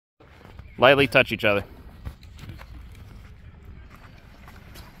Lightly touch each other.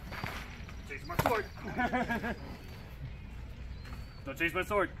 Chase my sword. Don't chase my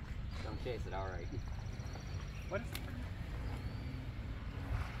sword. Don't chase it, alright. What?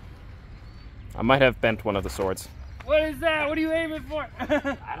 I might have bent one of the swords. What is that? What are you aiming for?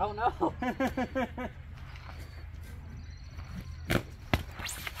 I don't know.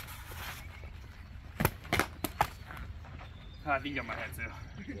 I think you got my head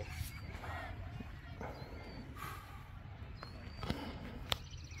too. Yeah.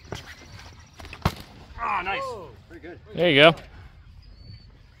 Ah, nice. Oh, pretty good. There you go.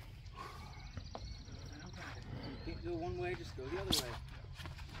 Can't go one way, just go the other way.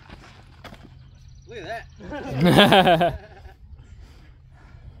 Look at that.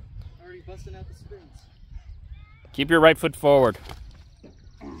 Already busting out the spins. Keep your right foot forward.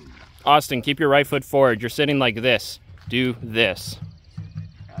 Austin, keep your right foot forward. You're sitting like this. Do this.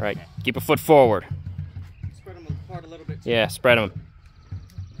 Right. Keep a foot forward. Spread them apart a little bit. Yeah, spread them.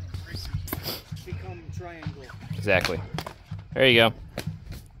 Become triangle. Exactly. There you go.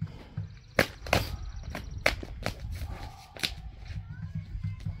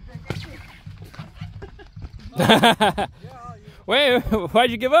 Wait,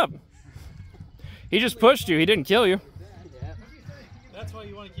 why'd you give up? He just pushed you. He didn't kill you. Yeah. That's why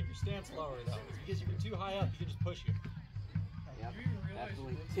you want to keep your stance lower, though. Because if you're too high up, you can just push you. Yep.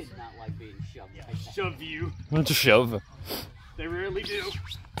 Absolutely did not like being shoved. Yeah, like that. shove you. It's a shove. They rarely do.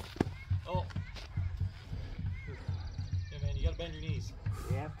 Oh. Yeah, man, you gotta bend your knees.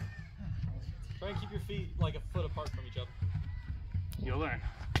 Yep. Try and keep your feet like a foot apart from each other. You'll learn.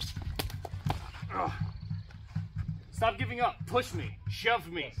 Ugh. Stop giving up. Push me. Shove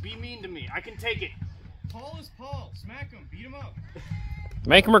me. Be mean to me. I can take it. Paul is Paul. Smack him. Beat him up.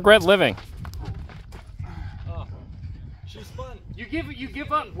 Make him regret living. Oh. She's fun. You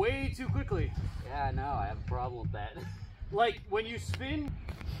give up way too quickly. Yeah, I know. I have a problem with that. Like when you spin.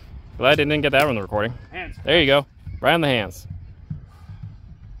 Glad I didn't get that on the recording. Hands. There you go. Right on the hands.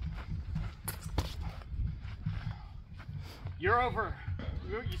 You're over.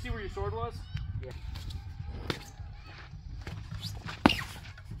 You see where your sword was? Yeah.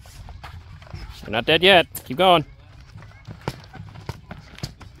 You're not dead yet. Keep going.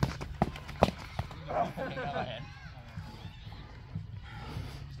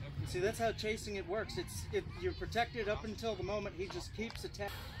 See, that's how chasing it works. You're protected up until the moment he just keeps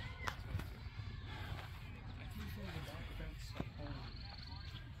attacking.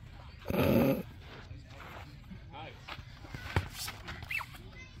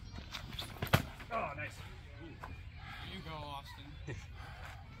 Oh, nice. You go, Austin.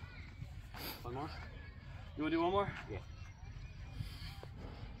 One more? You want to do one more? Yeah.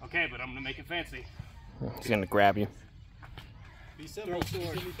 Okay, but I'm going to make it fancy. He's gonna grab you. Be simple. It's Throw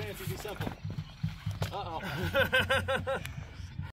gonna sword. be fancy, be simple. Uh-oh.